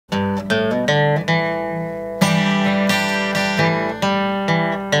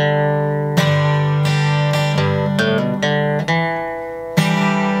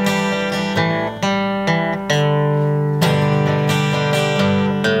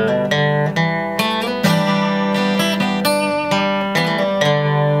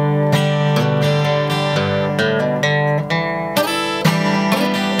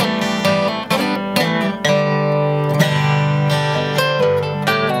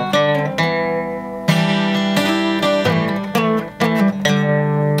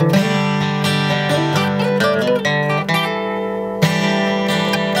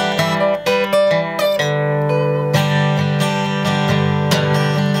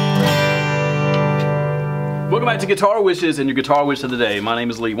back to Guitar Wishes and your Guitar Wish of the day. My name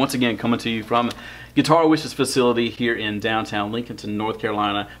is Lee, once again coming to you from Guitar Wishes facility here in downtown Lincolnton, North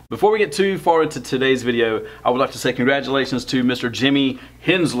Carolina. Before we get too far into today's video, I would like to say congratulations to Mr. Jimmy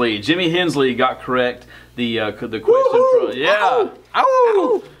Hensley. Jimmy Hensley got correct the question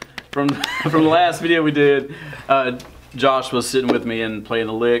from the last video we did. Josh was sitting with me and playing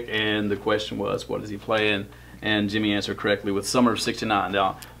a lick, and the question was, what is he playing? And Jimmy answered correctly with Summer of '69.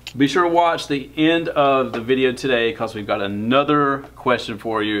 Now, be sure to watch the end of the video today because we've got another question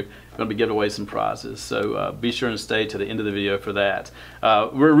for you. We're going to be giving away some prizes, so be sure and stay to the end of the video for that.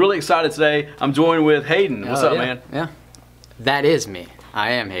 We're really excited today. I'm joined with Hayden. What's up, man? Yeah, that is me.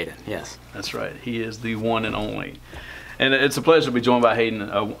 I am Hayden, yes. That's right. He is the one and only. And it's a pleasure to be joined by Hayden,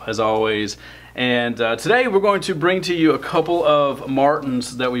 as always. And today we're going to bring to you a couple of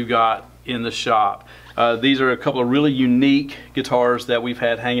Martins that we've got in the shop. These are a couple of really unique guitars that we've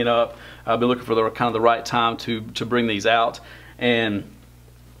had hanging up. I've been looking for the kind of the right time to bring these out, and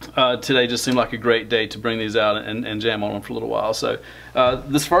today just seemed like a great day to bring these out and jam on them for a little while. So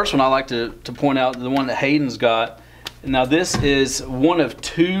this first one I like to point out, the one that Hayden's got. Now this is one of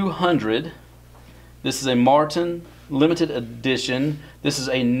 200. This is a Martin limited edition. This is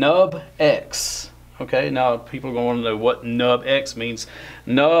a Nub X. Okay, now people are going to want to know what Nub X means.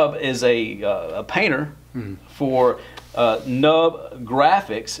 Nub is a painter for Nub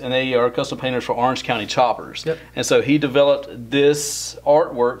Graphics, and they are custom painters for Orange County choppers. Yep. And so he developed this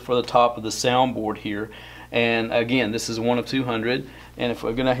artwork for the top of the soundboard here. And again, this is one of 200. And if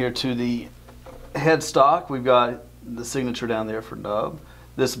we're going to here to the headstock, we've got the signature down there for Nub.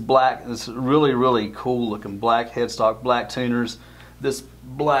 This black, this really, really cool looking black headstock, black tuners. This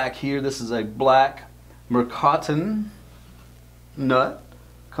black here, this is a black Mercotton nut,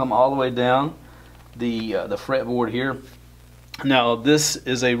 come all the way down the fretboard here. Now this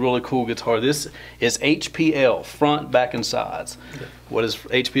is a really cool guitar. This is HPL, front, back, and sides. Okay. What is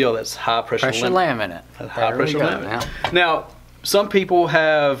HPL? That's high pressure laminate. High pressure laminate. Now some people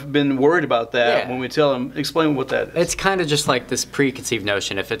have been worried about that when we tell them, explain what that is. It's kind of just like this preconceived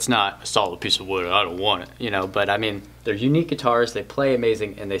notion, if it's not a solid piece of wood, I don't want it, you know, but I mean, they're unique guitars, they play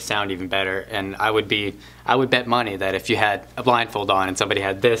amazing, and they sound even better, and I would bet money that if you had a blindfold on and somebody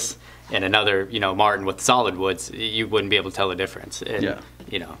had this and another, you know, Martin with solid woods, you wouldn't be able to tell the difference. And,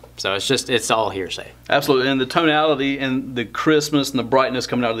 you know, so it's all hearsay. Absolutely, and the tonality and the crispness and the brightness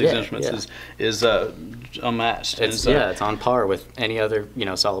coming out of these instruments is unmatched. It's on par with any other, you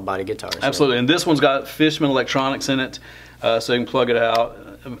know, solid body guitars. Absolutely, and this one's got Fishman electronics in it, so you can plug it out,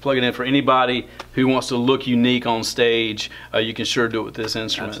 plug it in for anybody who wants to look unique on stage. You can sure do it with this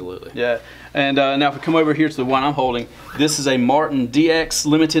instrument. Absolutely. Yeah, and now if we come over here to the one I'm holding, this is a Martin DX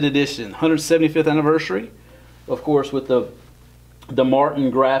limited edition, 175th anniversary, of course, with the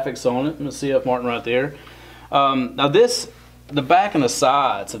Martin graphics on it. Let's see if Martin right there. Now the back and the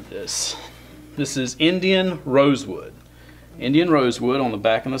sides of this is Indian rosewood. Indian rosewood on the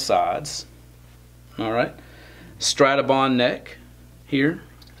back and the sides. All right. Stratobond neck here,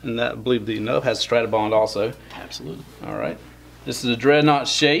 and that, I believe the nub has Stratobond also. Absolutely. All right. This is a dreadnought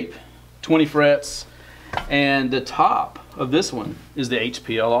shape, 20 frets, and the top of this one is the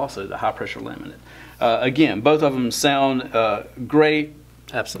HPL also, the high pressure laminate. Again, both of them sound great.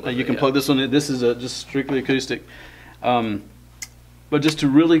 Absolutely. You can plug this one in. This is just strictly acoustic, but just a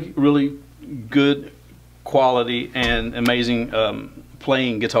really, really good quality and amazing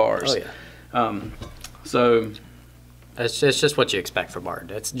playing guitars. Oh yeah. So it's just what you expect from Martin.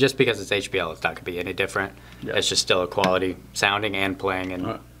 It's just because it's HPL, it's not going to be any different. Yeah. It's just still a quality sounding and playing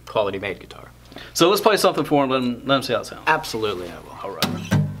and quality made guitar. So let's play something for him. Let him see how it sounds. Absolutely, I will. All right.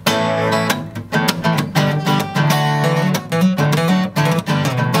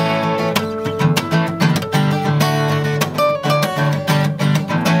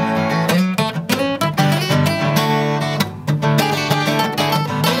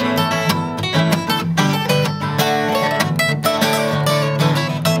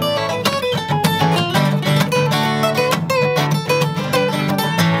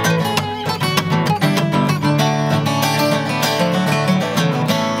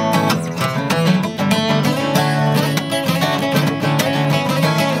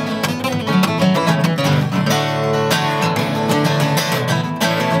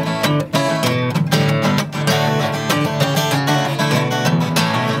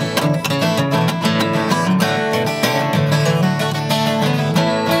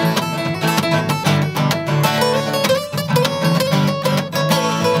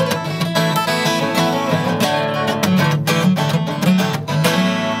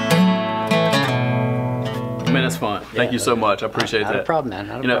 Thank you so much. I appreciate that. Not a problem, man.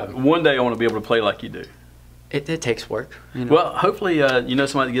 Not a problem. One day I want to be able to play like you do. It takes work. You know? Well, hopefully you know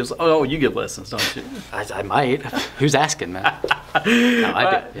somebody that gives. Oh, you give lessons, don't you? I might. Who's asking, man? No,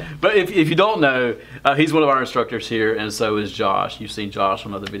 I do. Yeah. But if you don't know, he's one of our instructors here, and so is Josh. You've seen Josh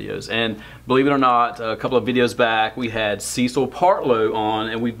on other videos. And believe it or not, a couple of videos back, we had Cecil Partlow on,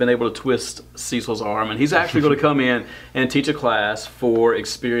 and we've been able to twist Cecil's arm. And he's actually going to come in and teach a class for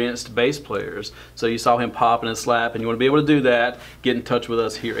experienced bass players. So you saw him popping and slap, and you want to be able to do that, get in touch with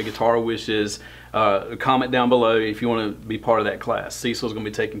us here at Guitar Wishes. Comment down below if you want to be part of that class. Cecil's going to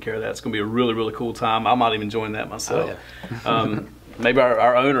be taking care of that. It's going to be a really, really cool time. I might even join that myself. Oh, yeah. Maybe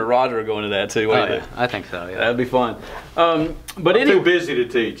our owner, Roger, will go into that too. Oh, yeah. I think so, yeah. That'd be fun. But I'm too busy to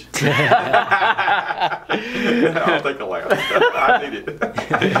teach. I'll take a laugh. I need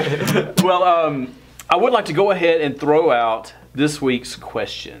it. Well, I would like to go ahead and throw out this week's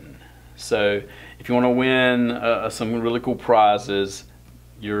question. So if you want to win some really cool prizes,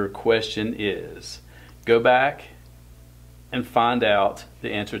 your question is, go back and find out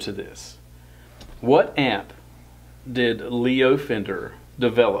the answer to this. What amp did Leo Fender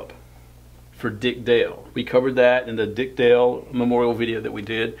develop for Dick Dale? We covered that in the Dick Dale memorial video that we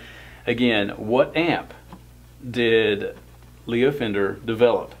did. Again, what amp did Leo Fender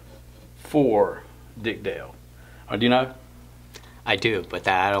develop for Dick Dale? Do you know? I do, but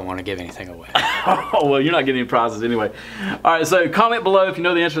I don't want to give anything away. Oh, well, you're not getting any prizes anyway. All right, so comment below if you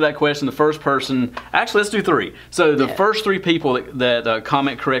know the answer to that question. The first person, actually, let's do 3. So the first 3 people that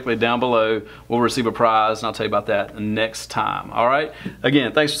comment correctly down below will receive a prize, and I'll tell you about that next time. All right?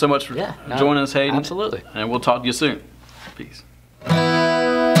 Again, thanks so much for joining us, Hayden. Absolutely. And we'll talk to you soon. Peace.